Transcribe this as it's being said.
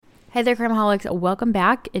Hey there, Crimeholics. Welcome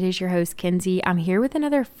back. It is your host, Kenzie. I'm here with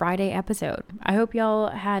another Friday episode. I hope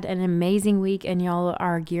y'all had an amazing week and y'all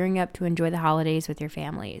are gearing up to enjoy the holidays with your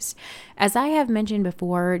families. As I have mentioned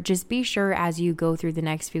before, just be sure as you go through the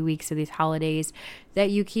next few weeks of these holidays that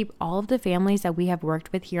you keep all of the families that we have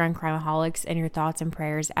worked with here on Crimeholics in your thoughts and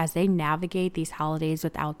prayers as they navigate these holidays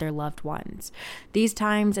without their loved ones. These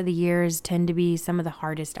times of the years tend to be some of the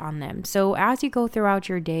hardest on them. So as you go throughout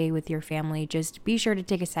your day with your family, just be sure to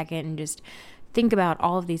take a second and just think about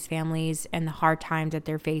all of these families and the hard times that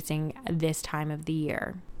they're facing this time of the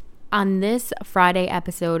year. On this Friday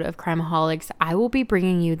episode of Crimeholics, I will be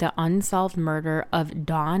bringing you the unsolved murder of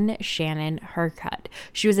Dawn Shannon Hurcutt.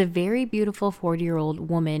 She was a very beautiful 40-year-old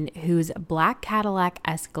woman whose black Cadillac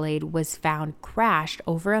Escalade was found crashed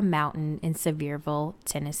over a mountain in Sevierville,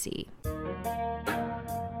 Tennessee.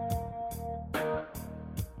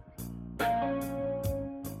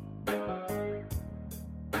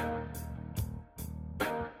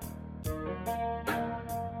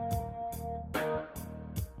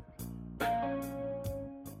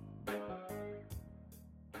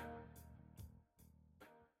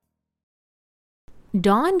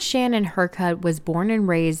 Dawn Shannon Hurcutt was born and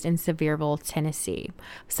raised in Sevierville, Tennessee.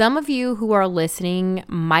 Some of you who are listening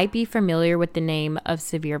might be familiar with the name of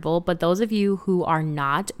Sevierville, but those of you who are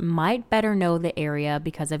not might better know the area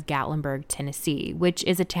because of Gatlinburg, Tennessee, which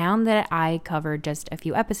is a town that I covered just a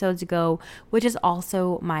few episodes ago, which is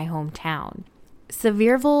also my hometown.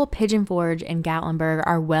 Sevierville, Pigeon Forge, and Gatlinburg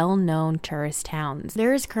are well-known tourist towns.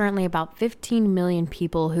 There is currently about 15 million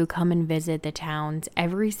people who come and visit the towns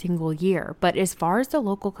every single year, but as far as the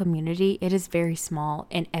local community, it is very small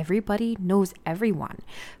and everybody knows everyone.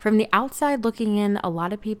 From the outside looking in, a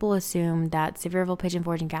lot of people assume that Sevierville, Pigeon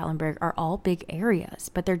Forge, and Gatlinburg are all big areas,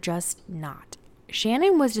 but they're just not.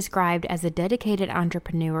 Shannon was described as a dedicated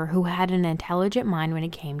entrepreneur who had an intelligent mind when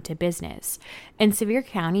it came to business. In Sevier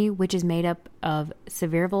County, which is made up of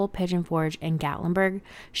Sevierville, Pigeon Forge, and Gatlinburg,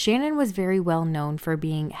 Shannon was very well known for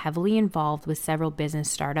being heavily involved with several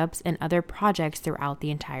business startups and other projects throughout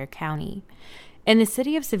the entire county. In the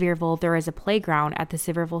city of Sevierville, there is a playground at the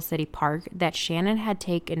Sevierville City Park that Shannon had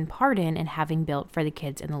taken part in and having built for the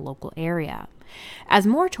kids in the local area. As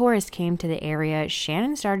more tourists came to the area,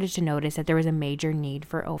 Shannon started to notice that there was a major need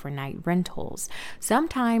for overnight rentals.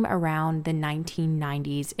 Sometime around the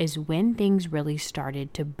 1990s is when things really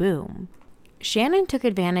started to boom. Shannon took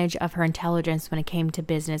advantage of her intelligence when it came to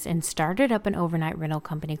business and started up an overnight rental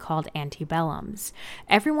company called Antebellums.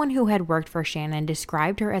 Everyone who had worked for Shannon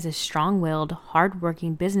described her as a strong-willed,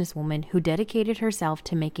 hard-working businesswoman who dedicated herself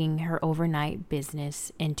to making her overnight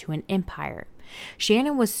business into an empire.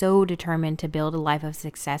 Shannon was so determined to build a life of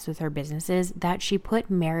success with her businesses that she put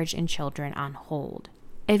marriage and children on hold.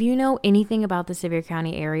 If you know anything about the Sevier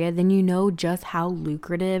County area, then you know just how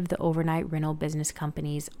lucrative the overnight rental business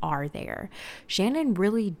companies are there. Shannon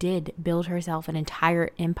really did build herself an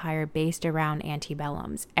entire empire based around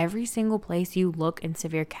Antebellums. Every single place you look in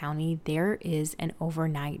Sevier County, there is an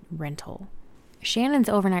overnight rental. Shannon's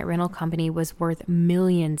overnight rental company was worth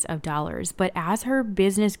millions of dollars, but as her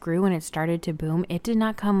business grew and it started to boom, it did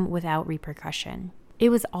not come without repercussion. It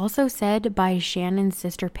was also said by Shannon's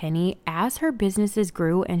sister Penny, as her businesses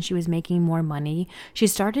grew and she was making more money, she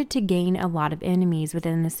started to gain a lot of enemies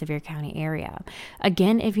within the Sevier County area.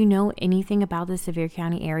 Again, if you know anything about the Sevier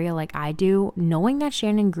County area like I do, knowing that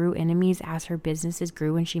Shannon grew enemies as her businesses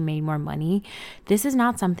grew and she made more money, this is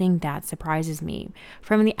not something that surprises me.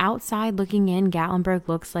 From the outside looking in, Gatlinburg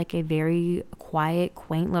looks like a very quiet,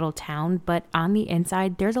 quaint little town, but on the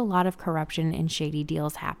inside, there's a lot of corruption and shady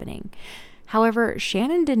deals happening. However,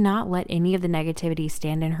 Shannon did not let any of the negativity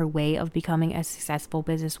stand in her way of becoming a successful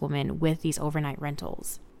businesswoman with these overnight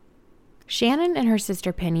rentals. Shannon and her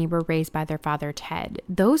sister Penny were raised by their father Ted.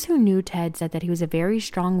 Those who knew Ted said that he was a very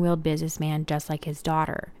strong-willed businessman just like his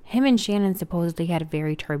daughter. Him and Shannon supposedly had a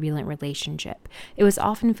very turbulent relationship. It was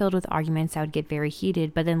often filled with arguments that would get very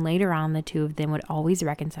heated, but then later on the two of them would always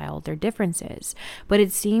reconcile their differences. But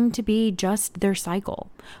it seemed to be just their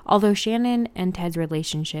cycle. Although Shannon and Ted's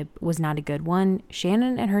relationship was not a good one,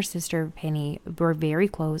 Shannon and her sister Penny were very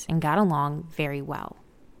close and got along very well.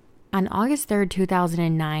 On August 3rd,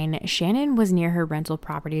 2009, Shannon was near her rental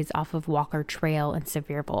properties off of Walker Trail in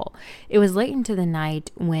Sevierville. It was late into the night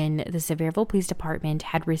when the Sevierville Police Department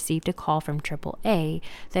had received a call from AAA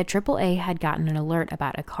that AAA had gotten an alert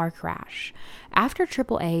about a car crash. After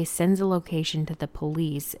AAA sends a location to the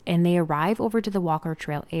police and they arrive over to the Walker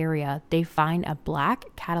Trail area, they find a black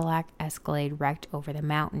Cadillac Escalade wrecked over the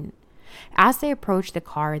mountain. As they approach the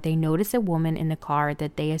car, they notice a woman in the car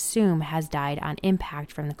that they assume has died on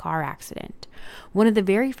impact from the car accident. One of the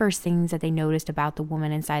very first things that they noticed about the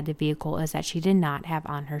woman inside the vehicle is that she did not have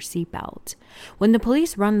on her seatbelt. When the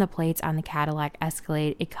police run the plates on the Cadillac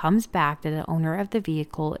Escalade, it comes back that the owner of the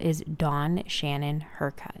vehicle is Dawn Shannon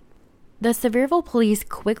Hurcutt. The Sevierville police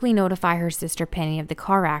quickly notify her sister Penny of the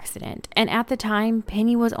car accident, and at the time,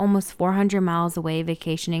 Penny was almost 400 miles away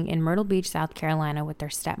vacationing in Myrtle Beach, South Carolina with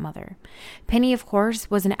their stepmother. Penny, of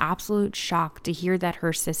course, was in absolute shock to hear that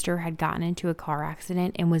her sister had gotten into a car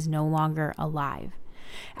accident and was no longer alive.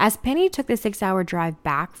 As Penny took the 6-hour drive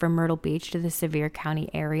back from Myrtle Beach to the Sevier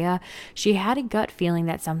County area, she had a gut feeling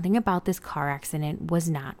that something about this car accident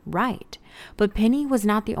was not right. But Penny was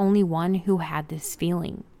not the only one who had this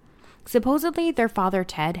feeling. Supposedly, their father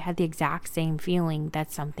Ted had the exact same feeling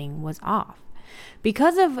that something was off.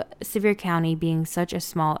 Because of Sevier County being such a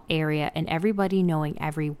small area and everybody knowing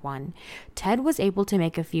everyone, Ted was able to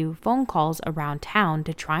make a few phone calls around town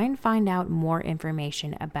to try and find out more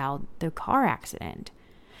information about the car accident.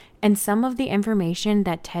 And some of the information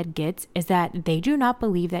that Ted gets is that they do not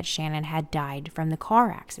believe that Shannon had died from the car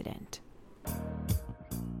accident.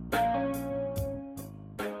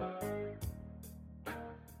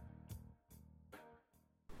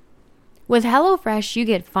 With HelloFresh, you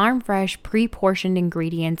get farm fresh, pre-portioned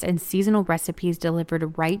ingredients and seasonal recipes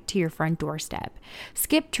delivered right to your front doorstep.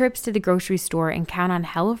 Skip trips to the grocery store and count on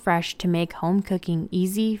HelloFresh to make home cooking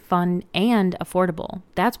easy, fun, and affordable.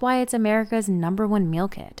 That's why it's America's #1 meal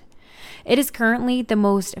kit. It is currently the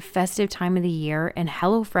most festive time of the year, and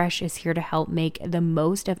HelloFresh is here to help make the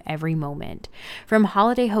most of every moment. From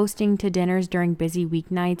holiday hosting to dinners during busy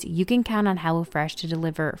weeknights, you can count on HelloFresh to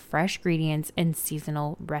deliver fresh ingredients and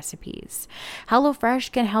seasonal recipes.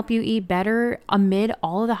 HelloFresh can help you eat better amid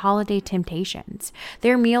all of the holiday temptations.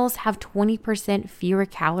 Their meals have 20% fewer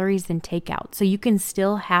calories than takeout, so you can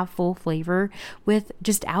still have full flavor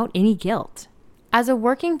without any guilt. As a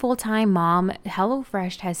working full-time mom,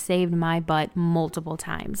 HelloFresh has saved my butt multiple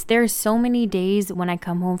times. There are so many days when I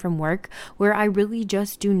come home from work where I really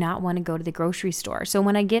just do not want to go to the grocery store. So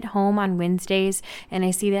when I get home on Wednesdays and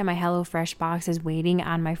I see that my HelloFresh box is waiting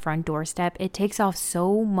on my front doorstep, it takes off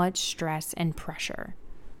so much stress and pressure.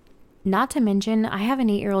 Not to mention, I have an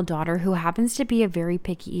 8-year-old daughter who happens to be a very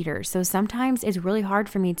picky eater, so sometimes it's really hard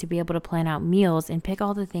for me to be able to plan out meals and pick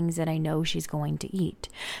all the things that I know she's going to eat.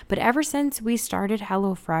 But ever since we started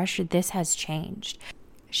HelloFresh, this has changed.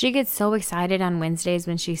 She gets so excited on Wednesdays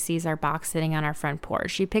when she sees our box sitting on our front porch.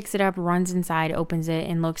 She picks it up, runs inside, opens it,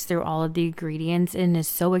 and looks through all of the ingredients and is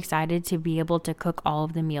so excited to be able to cook all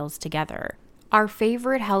of the meals together. Our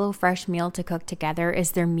favorite HelloFresh meal to cook together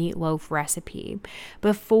is their meatloaf recipe.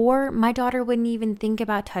 Before, my daughter wouldn't even think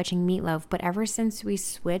about touching meatloaf, but ever since we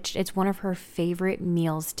switched, it's one of her favorite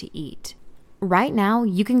meals to eat. Right now,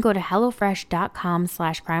 you can go to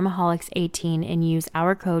HelloFresh.com/Crimeaholics18 and use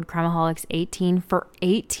our code Crimeaholics18 for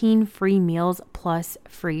 18 free meals plus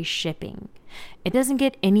free shipping. It doesn't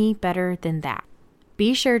get any better than that.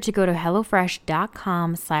 Be sure to go to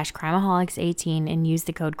HelloFresh.com/Crimeaholics18 and use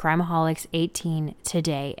the code Crimeaholics18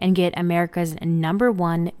 today and get America's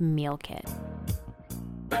 #1 meal kit.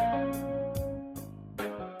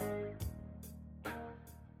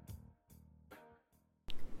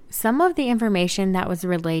 Some of the information that was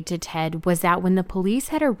relayed to Ted was that when the police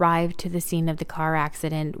had arrived to the scene of the car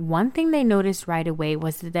accident, one thing they noticed right away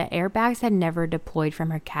was that the airbags had never deployed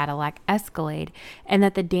from her Cadillac Escalade, and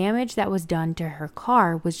that the damage that was done to her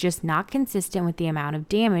car was just not consistent with the amount of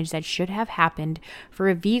damage that should have happened for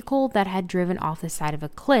a vehicle that had driven off the side of a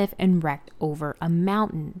cliff and wrecked over a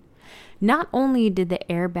mountain. Not only did the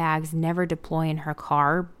airbags never deploy in her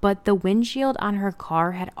car, but the windshield on her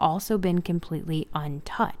car had also been completely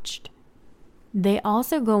untouched. They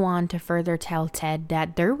also go on to further tell Ted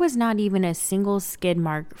that there was not even a single skid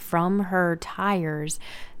mark from her tires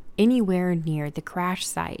anywhere near the crash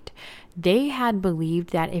site. They had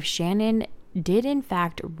believed that if Shannon did in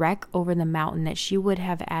fact wreck over the mountain, that she would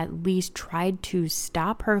have at least tried to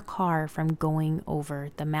stop her car from going over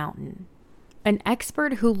the mountain. An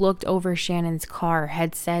expert who looked over Shannon's car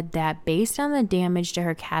had said that based on the damage to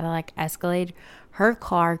her Cadillac Escalade, her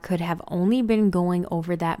car could have only been going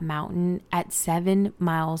over that mountain at 7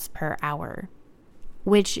 miles per hour,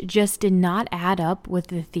 which just did not add up with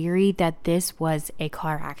the theory that this was a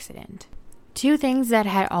car accident. Two things that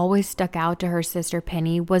had always stuck out to her sister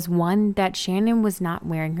Penny was one, that Shannon was not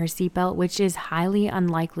wearing her seatbelt, which is highly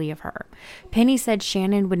unlikely of her. Penny said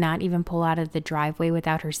Shannon would not even pull out of the driveway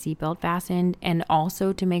without her seatbelt fastened, and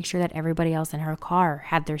also to make sure that everybody else in her car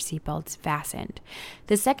had their seatbelts fastened.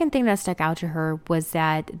 The second thing that stuck out to her was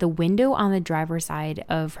that the window on the driver's side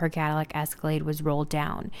of her Cadillac Escalade was rolled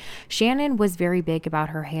down. Shannon was very big about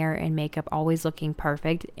her hair and makeup always looking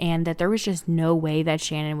perfect, and that there was just no way that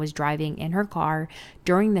Shannon was driving in her car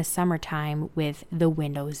during the summertime with the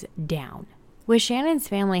windows down. With Shannon's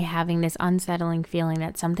family having this unsettling feeling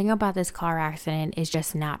that something about this car accident is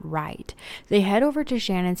just not right, they head over to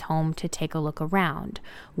Shannon's home to take a look around.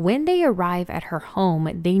 When they arrive at her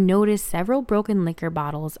home, they notice several broken liquor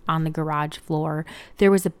bottles on the garage floor.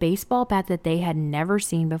 There was a baseball bat that they had never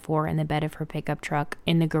seen before in the bed of her pickup truck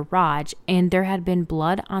in the garage, and there had been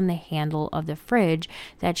blood on the handle of the fridge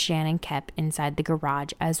that Shannon kept inside the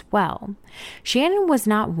garage as well. Shannon was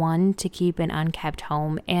not one to keep an unkept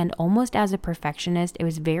home, and almost as a perfectionist, it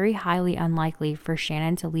was very highly unlikely for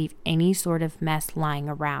Shannon to leave any sort of mess lying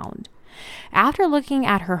around. After looking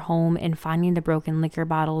at her home and finding the broken liquor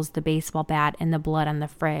bottles, the baseball bat, and the blood on the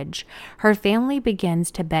fridge, her family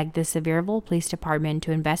begins to beg the Sevierville Police Department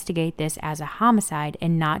to investigate this as a homicide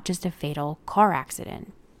and not just a fatal car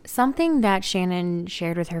accident. Something that Shannon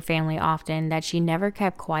shared with her family often that she never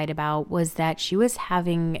kept quiet about was that she was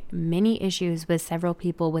having many issues with several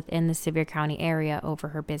people within the Sevier County area over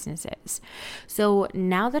her businesses. So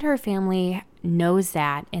now that her family knows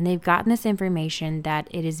that, and they've gotten this information that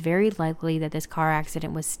it is very likely that this car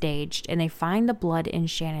accident was staged, and they find the blood in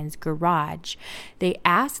Shannon's garage, they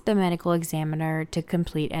ask the medical examiner to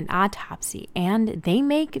complete an autopsy, and they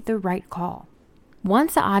make the right call.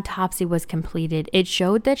 Once the autopsy was completed, it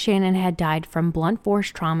showed that Shannon had died from blunt force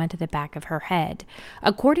trauma to the back of her head.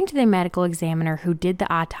 According to the medical examiner who did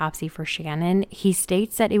the autopsy for Shannon, he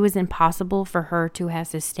states that it was impossible for her to have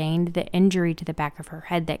sustained the injury to the back of her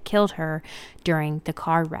head that killed her during the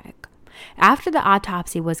car wreck. After the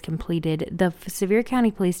autopsy was completed, the Sevier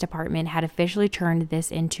County Police Department had officially turned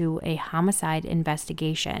this into a homicide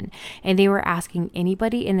investigation, and they were asking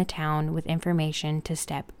anybody in the town with information to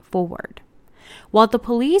step forward. While the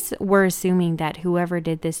police were assuming that whoever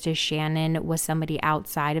did this to Shannon was somebody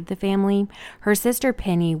outside of the family, her sister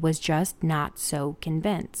Penny was just not so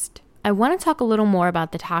convinced. I want to talk a little more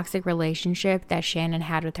about the toxic relationship that Shannon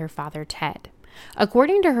had with her father, Ted.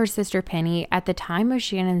 According to her sister Penny, at the time of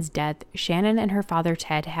Shannon's death, Shannon and her father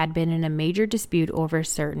Ted had been in a major dispute over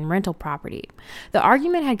certain rental property. The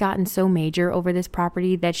argument had gotten so major over this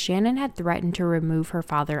property that Shannon had threatened to remove her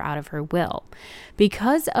father out of her will.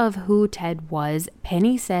 Because of who Ted was,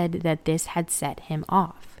 Penny said that this had set him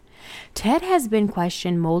off. Ted has been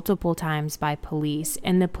questioned multiple times by police,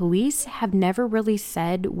 and the police have never really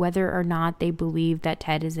said whether or not they believe that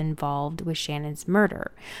Ted is involved with Shannon's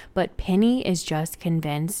murder. But Penny is just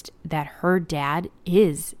convinced that her dad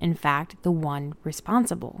is, in fact, the one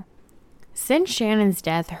responsible. Since Shannon's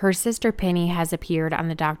death, her sister Penny has appeared on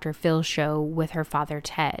the Dr. Phil show with her father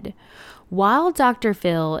Ted. While Dr.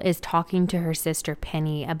 Phil is talking to her sister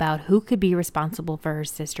Penny about who could be responsible for her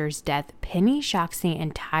sister's death, Penny shocks the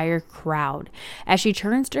entire crowd as she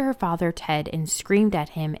turns to her father Ted and screamed at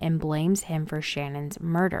him and blames him for Shannon's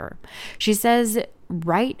murder. She says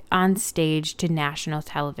right on stage to national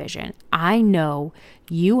television, "I know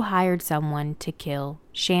you hired someone to kill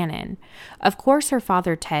Shannon." Of course, her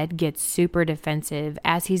father Ted gets super defensive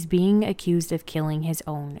as he's being accused of killing his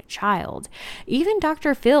own child. Even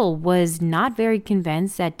Dr. Phil was not very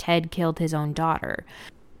convinced that Ted killed his own daughter.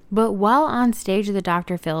 But while on stage of the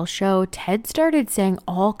Dr. Phil show, Ted started saying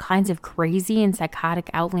all kinds of crazy and psychotic,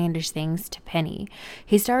 outlandish things to Penny.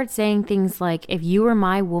 He started saying things like, "If you were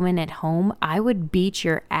my woman at home, I would beat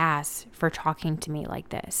your ass for talking to me like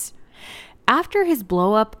this." After his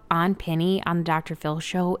blow up on Penny on the Dr. Phil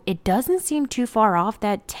show, it doesn't seem too far off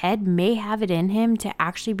that Ted may have it in him to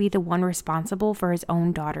actually be the one responsible for his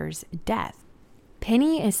own daughter's death.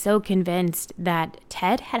 Penny is so convinced that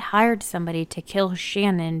Ted had hired somebody to kill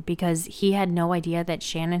Shannon because he had no idea that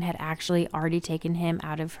Shannon had actually already taken him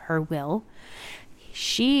out of her will.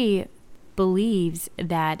 She believes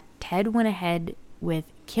that Ted went ahead with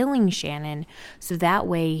killing Shannon so that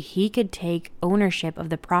way he could take ownership of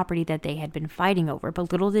the property that they had been fighting over,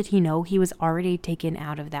 but little did he know he was already taken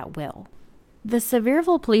out of that will. The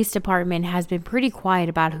Sevierville Police Department has been pretty quiet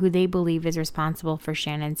about who they believe is responsible for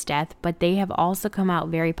Shannon's death, but they have also come out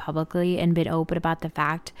very publicly and been open about the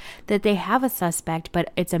fact that they have a suspect,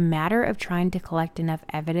 but it's a matter of trying to collect enough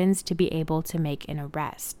evidence to be able to make an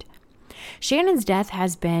arrest. Shannon's death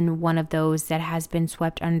has been one of those that has been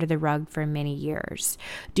swept under the rug for many years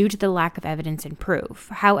due to the lack of evidence and proof.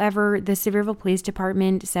 However, the Sevierville Police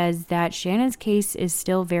Department says that Shannon's case is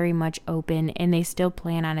still very much open and they still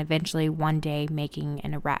plan on eventually one day making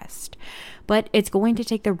an arrest. But it's going to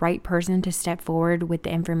take the right person to step forward with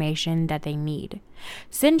the information that they need.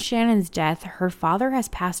 Since Shannon's death, her father has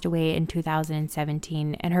passed away in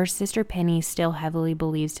 2017, and her sister Penny still heavily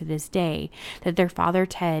believes to this day that their father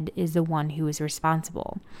Ted is the one who is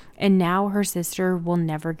responsible, and now her sister will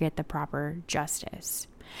never get the proper justice.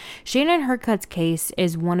 Shannon Hurcutt's case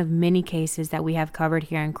is one of many cases that we have covered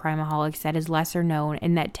here in Crimeaholics that is lesser known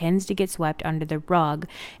and that tends to get swept under the rug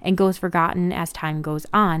and goes forgotten as time goes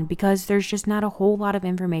on because there's just not a whole lot of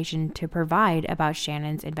information to provide about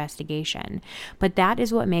Shannon's investigation. But that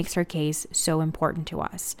is what makes her case so important to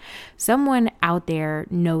us. Someone out there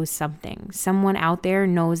knows something. Someone out there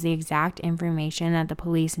knows the exact information that the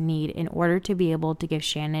police need in order to be able to give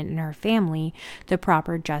Shannon and her family the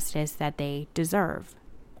proper justice that they deserve.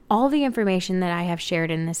 All the information that I have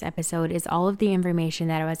shared in this episode is all of the information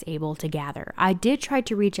that I was able to gather. I did try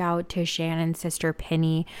to reach out to Shannon's sister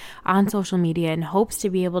Penny on social media in hopes to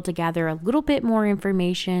be able to gather a little bit more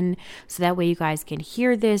information so that way you guys can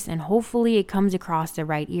hear this and hopefully it comes across the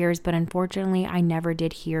right ears, but unfortunately I never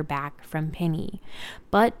did hear back from Penny.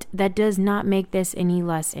 But that does not make this any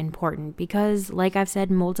less important because, like I've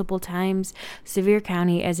said multiple times, Sevier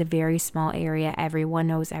County is a very small area. Everyone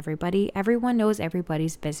knows everybody. Everyone knows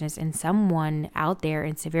everybody's business, and someone out there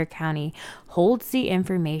in Sevier County holds the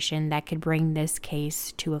information that could bring this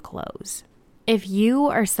case to a close. If you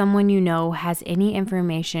or someone you know has any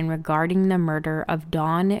information regarding the murder of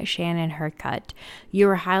Dawn Shannon Hurcutt, you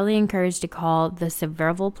are highly encouraged to call the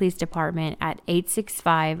Sevierville Police Department at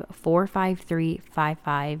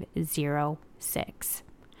 865-453-5506.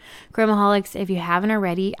 Crimeaholics, if you haven't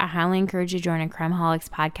already, I highly encourage you to join a Crimeaholics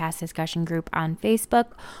podcast discussion group on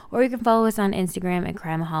Facebook, or you can follow us on Instagram at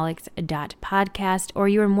crimeaholics.podcast, or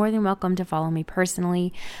you are more than welcome to follow me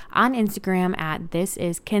personally on Instagram at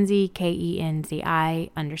thisiskenzi, KENZI_.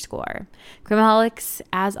 Crimeaholics,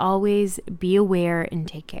 as always, be aware and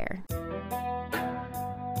take care.